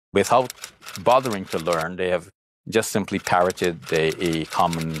Without bothering to learn, they have just simply parroted a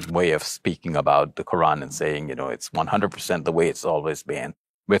common way of speaking about the Quran and saying, it's 100% the way it's always been,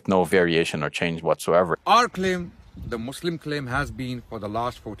 with no variation or change whatsoever. Our claim, the Muslim claim, has been for the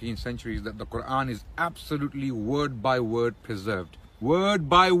last 14 centuries that the Quran is absolutely word by word preserved. Word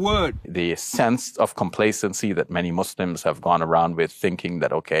by word. The sense of complacency that many Muslims have gone around with, thinking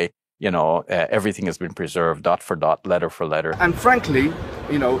that, everything has been preserved dot for dot, letter for letter. And frankly,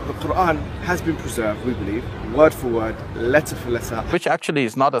 the Quran has been preserved, we believe, word for word, letter for letter. Which actually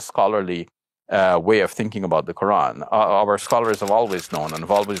is not a scholarly way of thinking about the Quran. Our scholars have always known and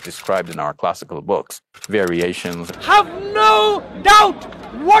have always described in our classical books variations. Have no doubt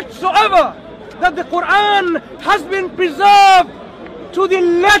whatsoever that the Quran has been preserved to the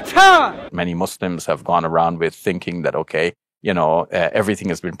letter. Many Muslims have gone around with thinking that, everything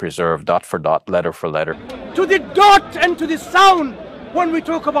has been preserved dot for dot, letter for letter. To the dot and to the sound when we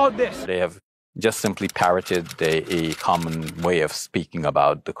talk about this. They have just simply parroted a common way of speaking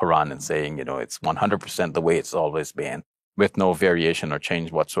about the Quran and saying, it's 100% the way it's always been, with no variation or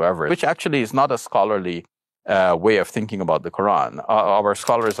change whatsoever, which actually is not a scholarly way of thinking about the Quran. Our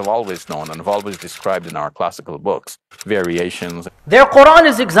scholars have always known and have always described in our classical books variations. Their Quran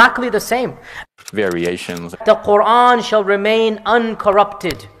is exactly the same. Variations. The Quran shall remain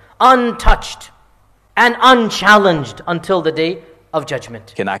uncorrupted, untouched, and unchallenged until the day of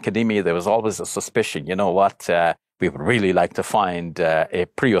judgment. In academia, there was always a suspicion, we would really like to find a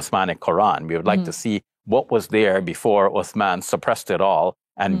pre-Uthmanic Quran. We would like to see what was there before Uthman suppressed it all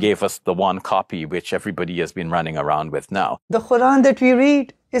and gave us the one copy which everybody has been running around with now. The Quran that we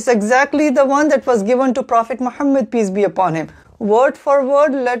read is exactly the one that was given to Prophet Muhammad, peace be upon him. Word for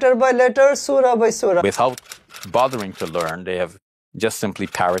word, letter by letter, surah by surah. Without bothering to learn, they have just simply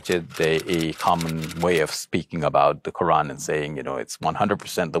parroted a common way of speaking about the Quran and saying, it's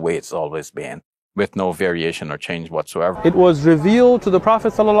 100% the way it's always been, with no variation or change whatsoever. It was revealed to the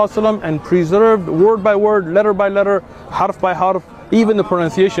Prophet ﷺ and preserved word by word, letter by letter, harf by harf. Even the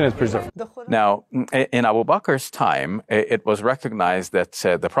pronunciation is preserved. Now, in Abu Bakr's time, it was recognized that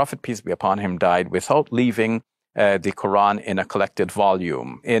the Prophet, peace be upon him, died without leaving the Quran in a collected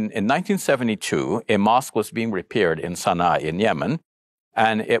volume. In 1972, a mosque was being repaired in Sana'a in Yemen,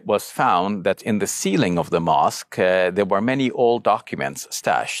 and it was found that in the ceiling of the mosque, there were many old documents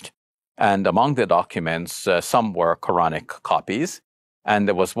stashed. And among the documents, some were Quranic copies, and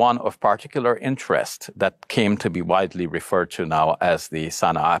there was one of particular interest that came to be widely referred to now as the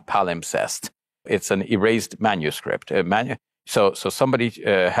Sana'a palimpsest. It's an erased manuscript. So somebody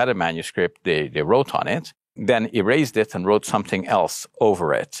had a manuscript, they wrote on it, then erased it and wrote something else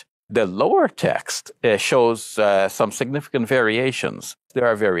over it. The lower text shows some significant variations. There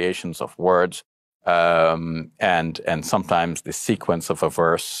are variations of words, and sometimes the sequence of a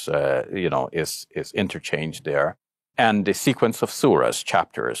verse, is interchanged there. And the sequence of surahs,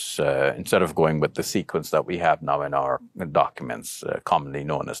 chapters, instead of going with the sequence that we have now in our documents, commonly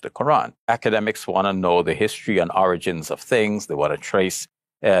known as the Quran. Academics want to know the history and origins of things. They want to trace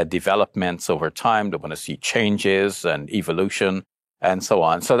developments over time. They want to see changes and evolution and so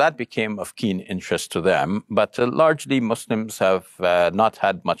on. So that became of keen interest to them. But largely Muslims have not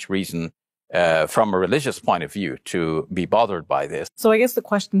had much reason from a religious point of view to be bothered by this. So I guess the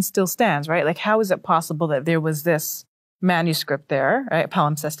question still stands, right? Like, how is it possible that there was this manuscript there, right,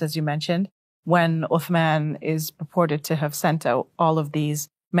 palimpsest, as you mentioned, when Uthman is purported to have sent out all of these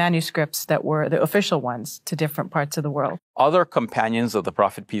manuscripts that were the official ones to different parts of the world? Other companions of the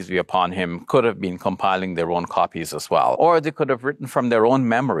Prophet, peace be upon him, could have been compiling their own copies as well, or they could have written from their own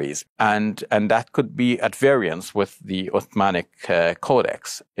memories, and that could be at variance with the Uthmanic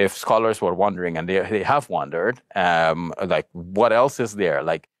Codex. If scholars were wondering, and they have wondered, like, what else is there?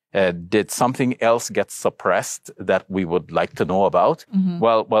 Like, did something else get suppressed that we would like to know about?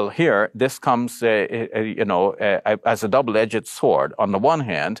 Well, here, this comes, as a double-edged sword. On the one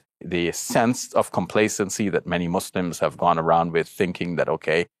hand, the sense of complacency that many Muslims have gone around with, thinking that,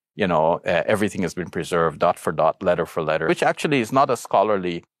 everything has been preserved dot for dot, letter for letter, which actually is not a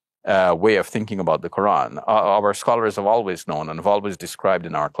scholarly way of thinking about the Quran. Our scholars have always known and have always described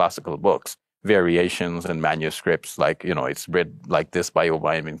in our classical books variations in manuscripts, like, it's read like this by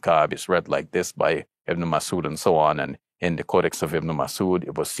Ubay bin Ka'b, it's read like this by Ibn Masud, and so on. And in the Codex of Ibn Masud,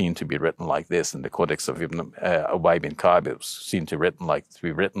 it was seen to be written like this. In the Codex of Ubay bin Ka'b, it was seen to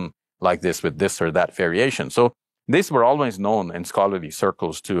be written like this with this or that variation. So these were always known in scholarly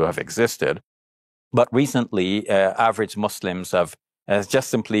circles to have existed. But recently, average Muslims have just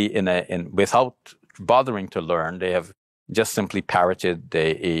simply, without bothering to learn, they have just simply parroted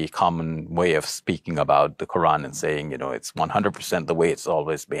a common way of speaking about the Quran and saying, it's 100% the way it's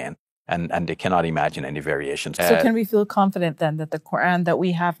always been. And they cannot imagine any variations. So can we feel confident then that the Quran that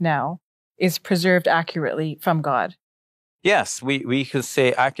we have now is preserved accurately from God? Yes, we could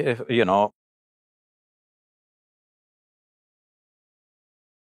say,